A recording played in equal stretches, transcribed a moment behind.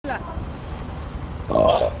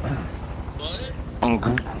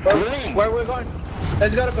Where are we going?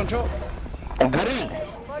 Let's go to control.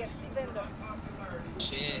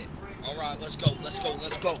 Shit. Alright, let's go.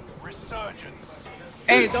 Resurgence.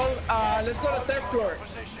 Hey, don't, let's go to third floor.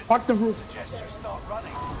 Fuck the roof. Suggest you start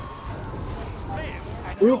running.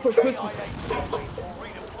 Roof for pussies.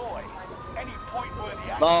 Redeploy. Any point-worthy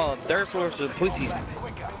action. No, third floor is for pussies.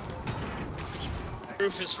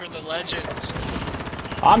 Roof is for the legends.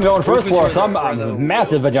 I'm going first floor, so I'm a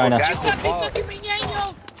massive vagina.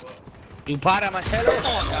 You para, Marcelo? Come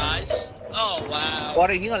on, guys. Oh, wow. What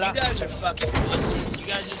are You guys are fucking pussies. You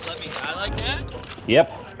guys just let me die like that?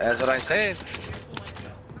 Yep. That's what I said.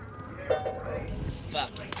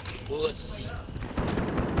 Fucking pussy.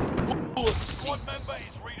 Squad member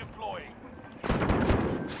is redeploying.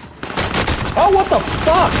 Oh, what the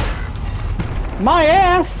fuck? My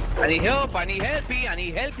ass! I need help, I need help,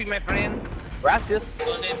 my friend. Gracias.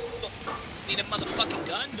 Need a motherfucking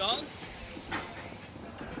gun, dog.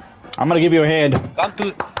 I'm gonna give you a hand. Come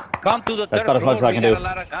to the That's third about as much as floor. I can We got do. a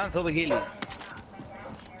lot of guns over here.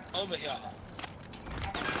 Over here.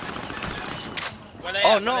 Where they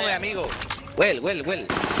Oh at? no, Where my they amigo. Well.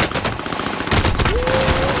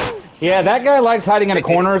 Yeah, that guy likes hiding in a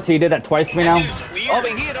corner, so he did that twice to me now. Dude's weird.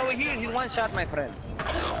 Over here. He's one shot, my friend.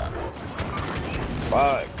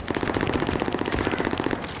 Fuck.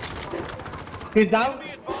 He's down.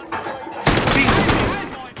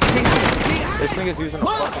 This nigga's using a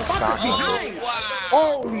fucking shotgun. Oh,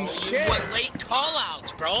 wow. Holy shit. What late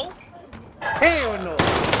callouts, bro? Hell no.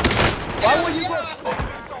 Why would you go?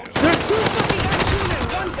 There's two fucking guys shooting at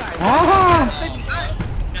one guy.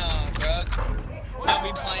 No, bro. Don't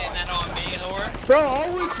be playing that on me, whore. Bro,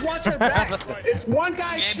 always watch your back. It's one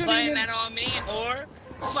guy You ain't shooting playing in. that on me, whore.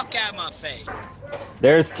 Fuck out my face.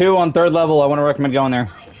 There's two on third level. I want to recommend going there.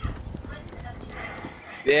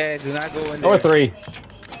 Yeah, do not go in there. Or three.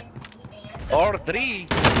 Or three.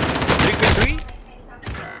 3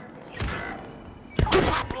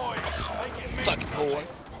 Fucking whore.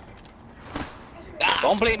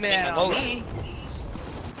 Don't blame it on me.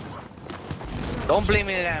 Don't blame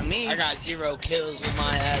it on me. I got 0 kills with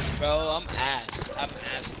my ass, bro. I'm ass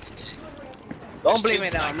today. Don't blame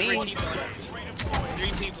it on me. 3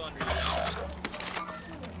 people under you.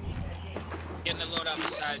 Getting the load out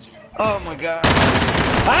beside you. Oh my god.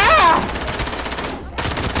 Ah!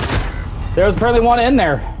 There's apparently one in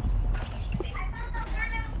there.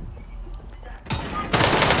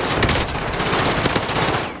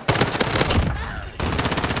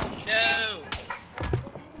 No.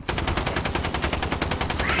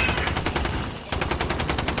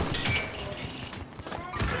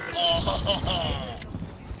 Oh,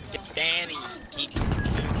 Danny keeps.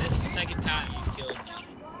 This is the second time he's killed me.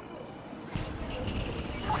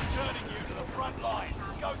 Returning you to the front lines.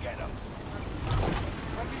 Go get them.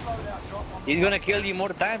 He's gonna kill you more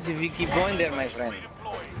times if you keep going there, my friend.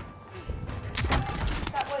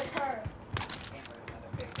 That was her.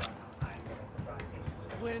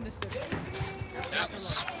 That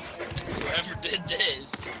was whoever did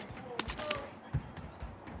this.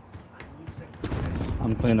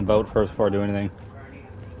 I'm cleaning the boat first before I do anything.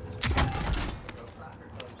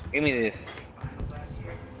 Give me this.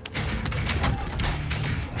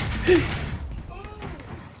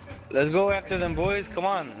 Let's go after them, boys. Come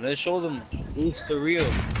on. Let's show them who's the real.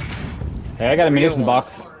 Hey, I got a munition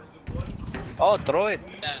box. Oh, throw it.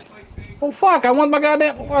 Oh fuck! I want my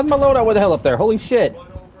goddamn. Where's my loadout? Where the hell up there? Holy shit!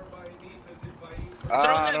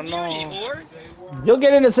 I don't know. Whore. You'll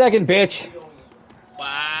get in a second, bitch.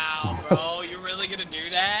 Wow, bro, you're really gonna do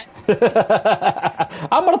that?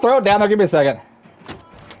 I'm gonna throw it down there. Give me a second.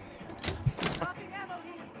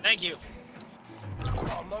 Thank you.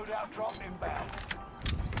 Loadout drop inbound.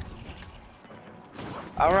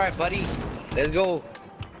 All right, buddy. Let's go.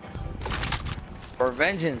 For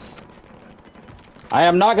vengeance. I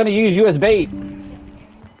am not gonna use you as bait.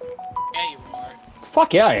 Yeah, you are.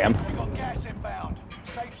 Fuck yeah, I am. We got gas inbound.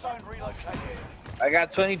 Safe zone relocated. I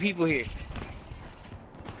got 20 people here.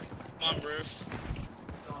 Come on, roof.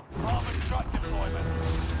 Armored truck deployment.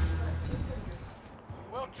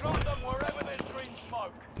 We'll drop them wherever there's green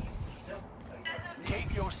smoke.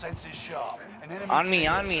 Keep your senses sharp. An enemy On me, team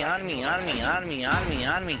on is me, on tracking me, your on me, location. on me, on me,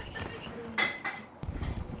 on me.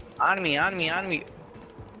 On me, on me, on me.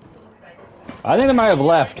 I think they might have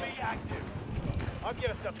left. Be active. I'll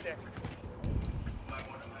get us up there.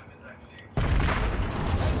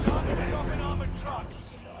 Dropping armored trucks.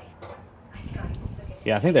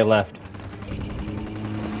 Yeah, I think they left.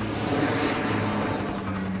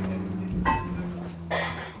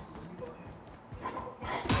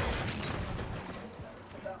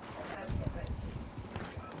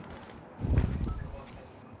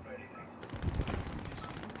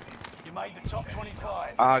 made the top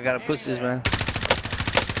 25. Oh, I gotta push this, man.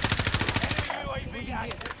 Enemy UAV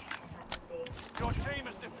active. Your team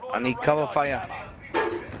has deployed I need the cover radar fire.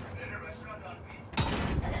 jamming.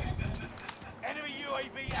 Enemy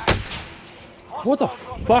UAV active. What the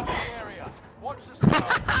Hostile dropping fuck? into the area. Watch the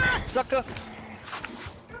sky. Sucker.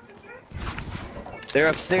 They're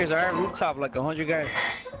upstairs, alright, rooftop, like 100 guys.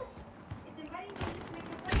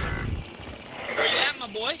 Where you at, my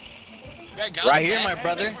boy? You got guns, Right here, man? my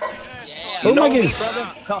brother. Yeah. Who am I getting?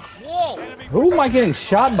 brother? Come. Whoa! Who am I getting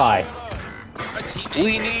shot by? Our teammates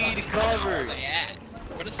We are need fucking- cover. Where they at?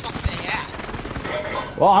 Where the fuck they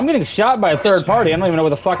at? Well, I'm getting shot by a third party. I don't even know where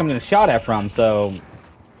the fuck I'm getting shot at from, so...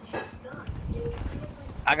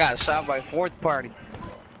 I got shot by fourth party.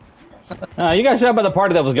 You got shot by the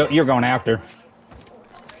party that was you're going after.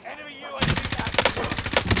 Enemy UAV active.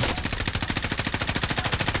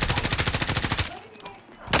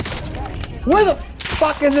 Where the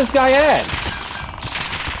fuck is this guy at?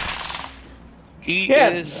 He Yeah.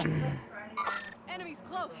 is Enemies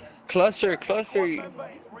close. cluster, Member is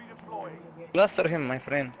redeploying. cluster him, my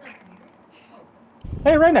friend.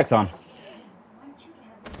 Hey, redneck's on.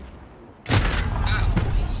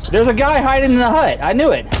 There's a guy hiding in the hut. I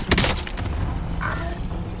knew it.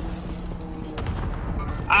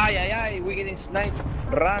 Ay, ay, ay, we're getting sniped.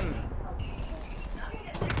 Run.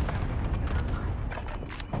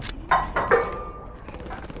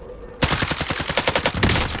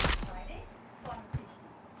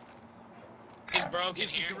 He's broken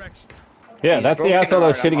here. Yeah, He's that's the broken asshole that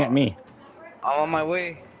was already. shitting at me. I'm on my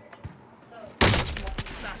way.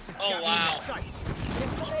 Oh, wow.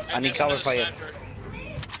 I need cover fire. Sniper.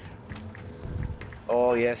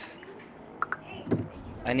 Oh, yes.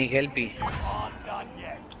 I need helpy. Aren't done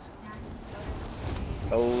yet.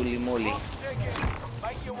 Holy moly. Clock's ticking.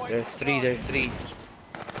 Make your way There's to the three, target. there's three.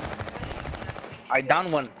 I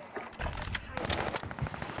down one.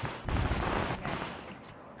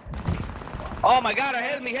 Oh my god,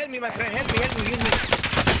 help me, my friend, help me, use me.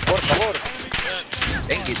 Por favor.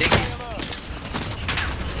 Thank you, thank you.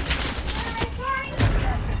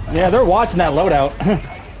 Yeah, they're watching that loadout.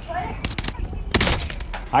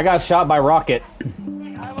 I got shot by rocket.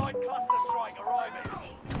 Allied cluster strike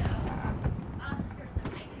arriving.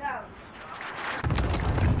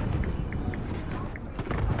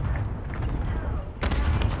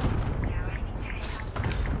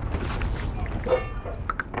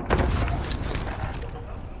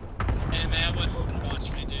 Hey, man, I wouldn't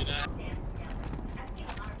watch me do that.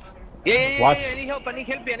 Yeah, Watch. I need help, I need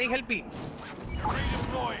helpy.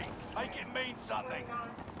 Redeploying. Make it mean something.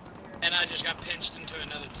 And I just got pinched into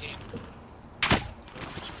another team.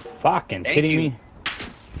 Fucking Thank kidding you. me?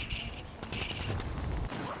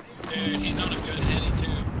 Dude, he's on a good heady,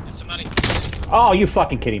 too. And somebody... Oh, you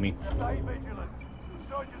fucking kidding me? Stay vigilant.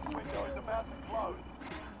 Surgeon's window is about to close.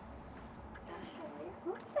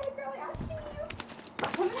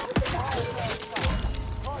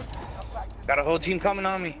 Got a whole team coming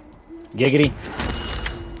on me. Giggity.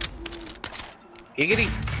 Giggity.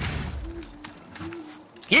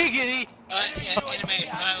 Giggity. Enemy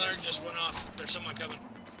Tyler just went off. There's someone coming.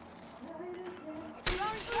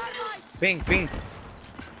 Ping.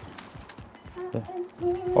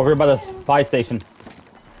 Over here by the fire station.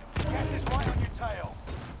 Gas is right on your tail.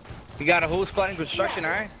 You got a whole squad in construction,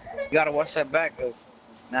 alright? You gotta watch that back, though. You know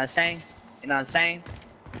what I'm saying? You know what I'm saying?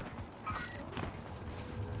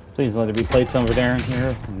 Please let it be plates over there and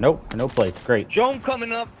here. Nope, no plates. Great. Drone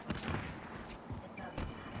coming up.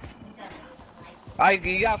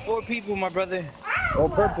 You got 4 people, my brother. Oh,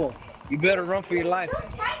 purple. You better run for your life.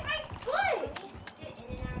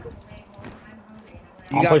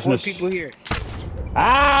 You I'm got pushing 4 this- people here.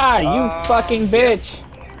 Ah, you fucking bitch.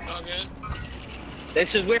 All good?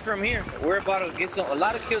 Let's just wait from here. We're about to get a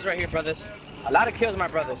lot of kills right here, brothers. A lot of kills, my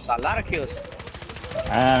brothers. A lot of kills.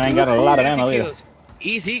 I ain't got a lot of ammo Easy either. kills.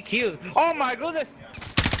 Easy kills. Oh my goodness.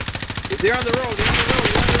 They're on the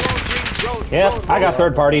road. Road. Yes, I got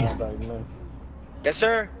third partied. Yes,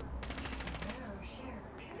 sir.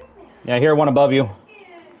 Yeah, here, one above you.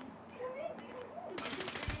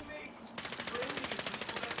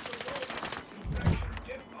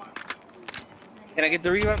 Can I get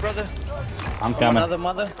the revive, brother? I'm From coming. another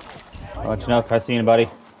mother. I'll let you know if I see anybody.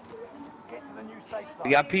 Get to the new safe zone.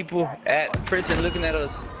 We got people at prison looking at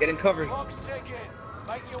us, getting covered. Clock's ticking.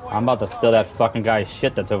 Make your way I'm about to steal that fucking guy's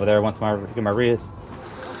shit that's over there once I get my rears.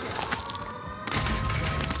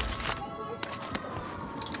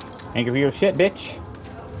 Thank you for your shit, bitch.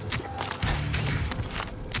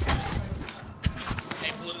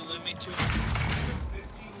 Hey, Blue, let me too.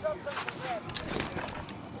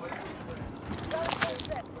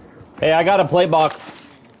 Hey, I got a play box.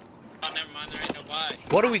 On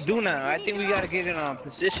What do we do now? I think we gotta get in a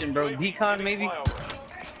position, bro. Decon maybe.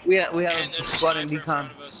 We have And a there's a squad in sniper in decon.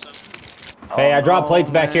 front of us, so. Hey, I dropped plates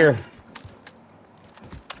back man. here.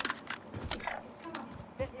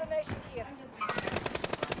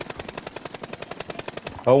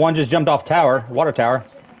 Oh, one just jumped off tower, water tower.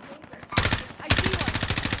 I see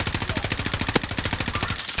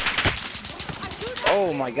one.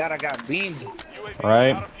 Oh my god, I got beamed. UAV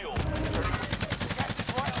Right. out of fuel. Gas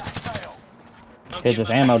is right on the tail. Don't Hit get this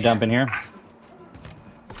my ammo back dump in here.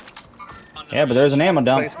 on the Yeah, but there's an ammo Play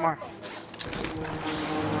dump. smart.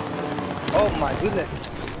 Oh my goodness.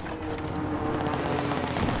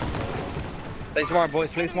 Play smart, boys.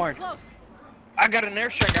 Play Enemies smart. close. I got an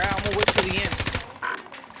airstrike. I'm gonna wait till the end.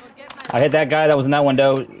 Forget my I hit that guy that was in that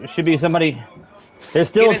window. Should be somebody. There's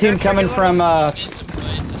still a Get team in there, coming check it from, Need some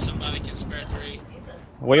plates so somebody can spare 3.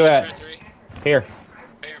 where you Spare at? 3. Here. Right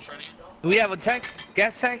here in front of you. Do we have a tank?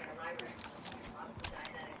 Gas tank?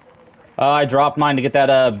 I dropped mine to get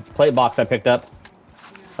that plate box I picked up.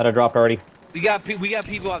 That I dropped already. We got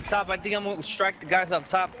people up top. I think I'm gonna strike the guys up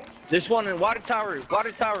top. There's one in water tower.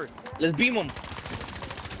 Water tower. Let's beam him.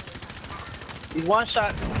 He's one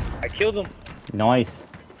shot. I killed him. Nice.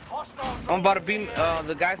 Hostile I'm about to beam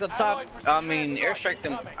the guys up top. I mean, airstrike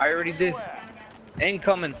them. I already did.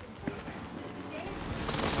 Incoming.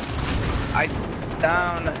 I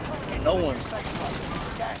down no one.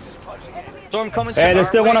 gas is closing in. Storm coming. Hey, there's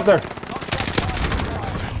still one up there.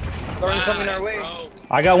 Storm coming our way. Bro.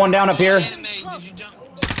 I got one down up here. Anime, did you jump?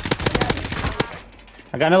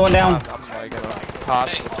 I got another one down. I'm like, top.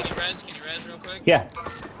 Hey, can you res? Can you res real quick? Yeah.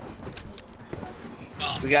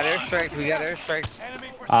 Oh, We got fuck. airstrikes. We got airstrikes. Enemy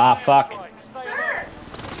Ah, fuck. strike. Stay alert.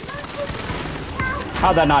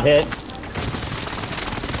 How'd that not hit?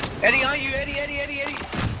 Eddie on you. Eddie.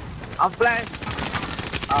 I'm flash.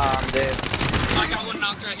 I'm dead. I got one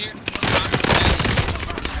knocked right here.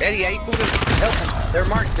 Eddie, I cool to help them. They're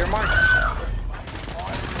marked.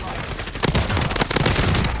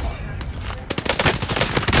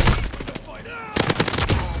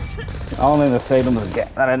 The only thing that saved him was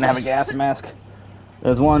I didn't have a gas mask.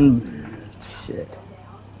 There's one. Shit.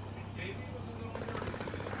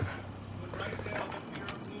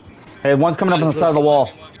 Hey, one's coming up on the side of the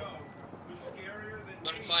wall.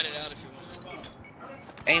 Let him fight it out if you want.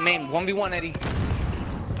 Hey, man, 1v1, Eddie.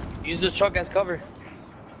 Use the truck as cover.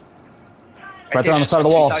 Right there on the side of the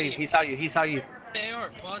wall. He saw you. AR,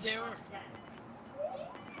 quad AR.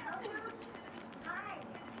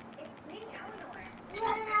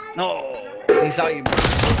 No, he saw you.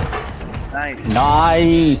 Nice.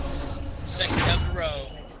 Nice. Second time in a row.